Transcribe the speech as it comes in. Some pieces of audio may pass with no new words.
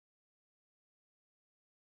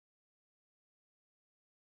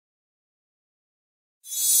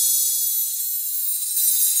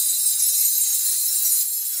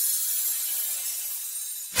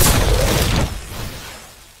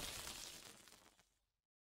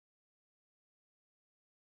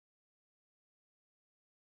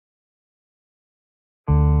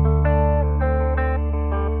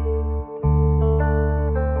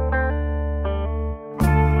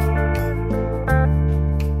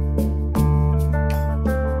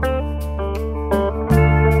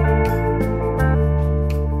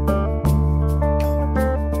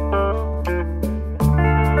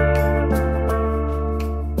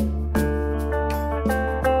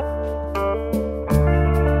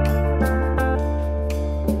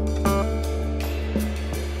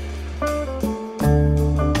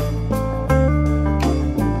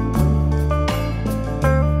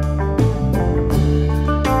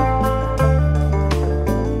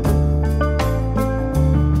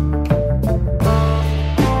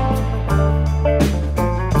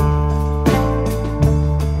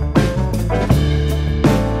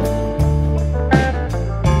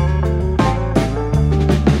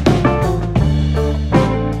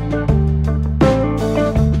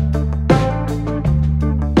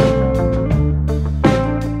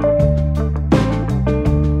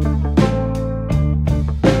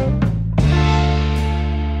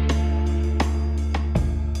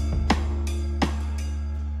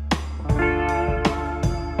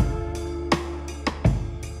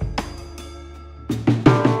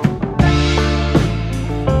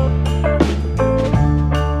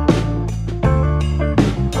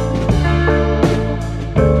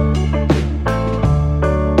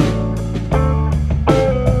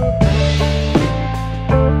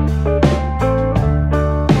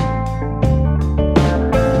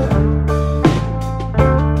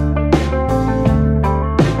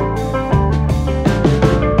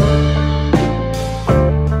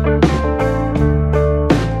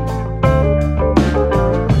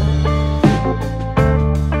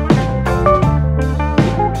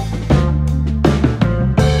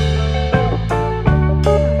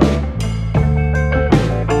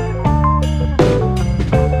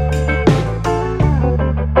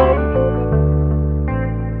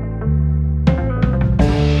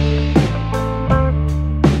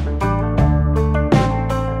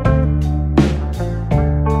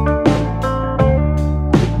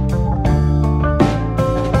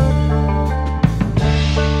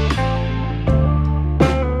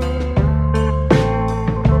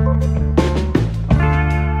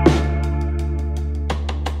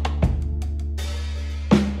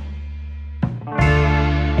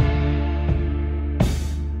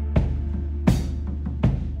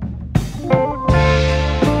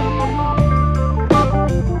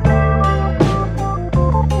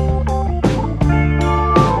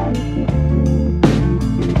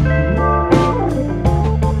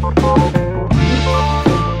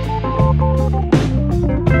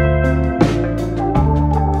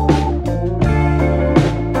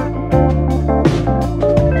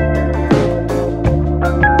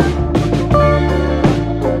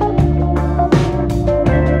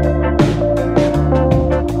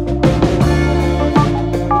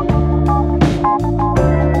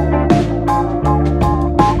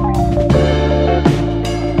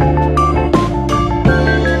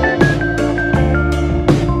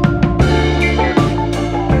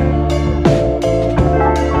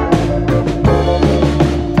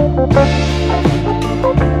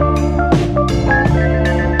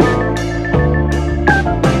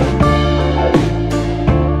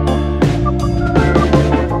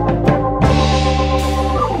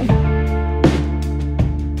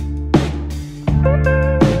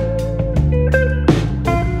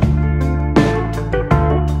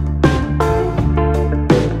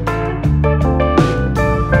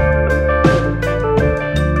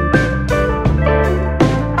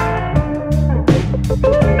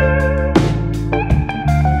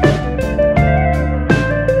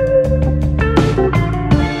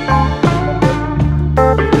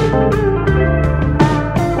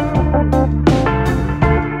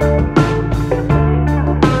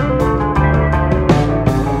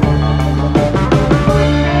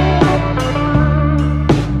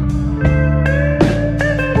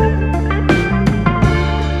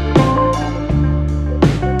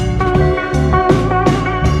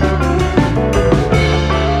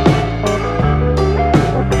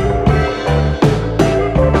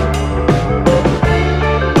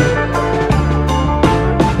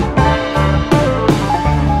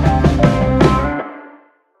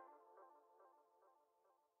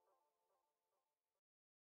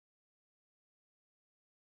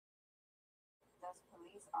does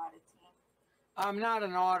police auditing. I'm not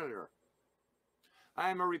an auditor. I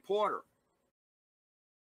am a reporter.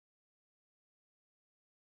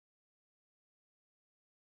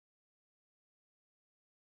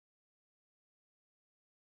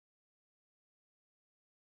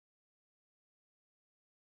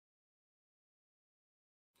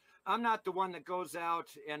 I'm not the one that goes out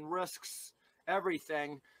and risks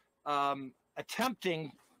everything,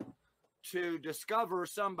 attempting to discover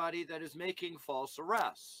somebody that is making false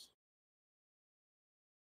arrests.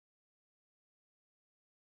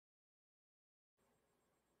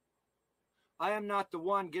 I am not the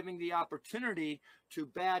one giving the opportunity to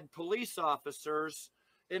bad police officers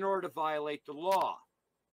in order to violate the law.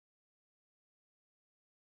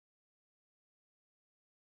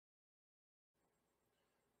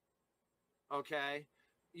 Okay?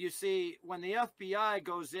 You see, when the FBI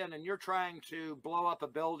goes in and you're trying to blow up a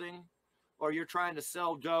building or you're trying to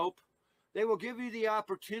sell dope, they will give you the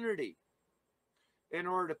opportunity in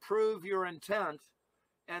order to prove your intent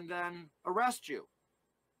and then arrest you.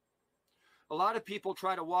 A lot of people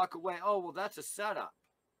try to walk away. Oh, well, that's a setup.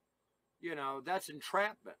 You know, that's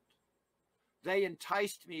entrapment. They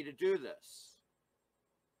enticed me to do this.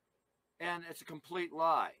 And it's a complete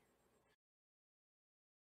lie.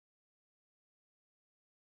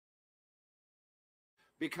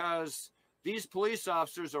 Because these police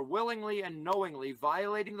officers are willingly and knowingly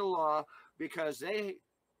violating the law because they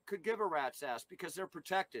could give a rat's ass, because they're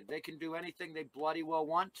protected. They can do anything they bloody well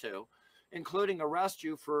want to, including arrest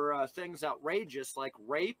you for things outrageous like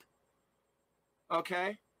rape.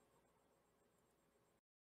 Okay?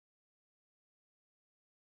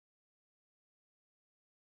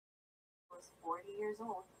 Was 40 years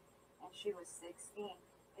old and she was 16.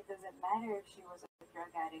 It doesn't matter if she was a drug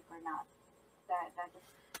addict or not.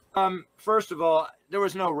 First of all, there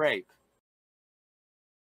was no rape.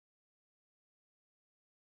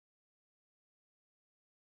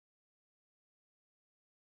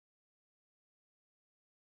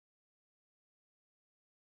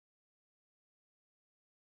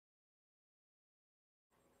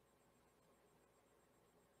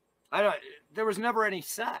 There was never any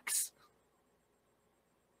sex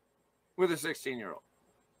with a 16-year-old.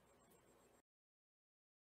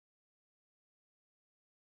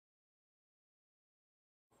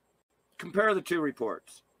 Compare the two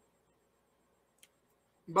reports.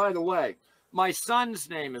 By the way, my son's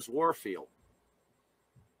name is Warfield.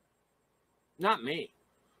 Not me.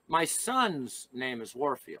 My son's name is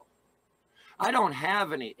Warfield. I don't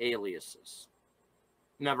have any aliases.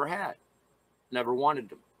 Never had. Never wanted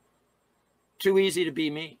them. Too easy to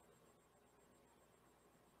be me.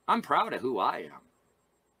 I'm proud of who I am.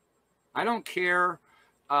 I don't care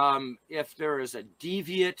if there is a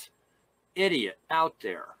deviant idiot out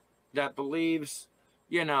there that believes,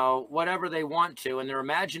 you know, whatever they want to, and their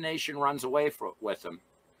imagination runs away with them.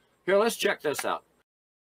 Here, let's check this out.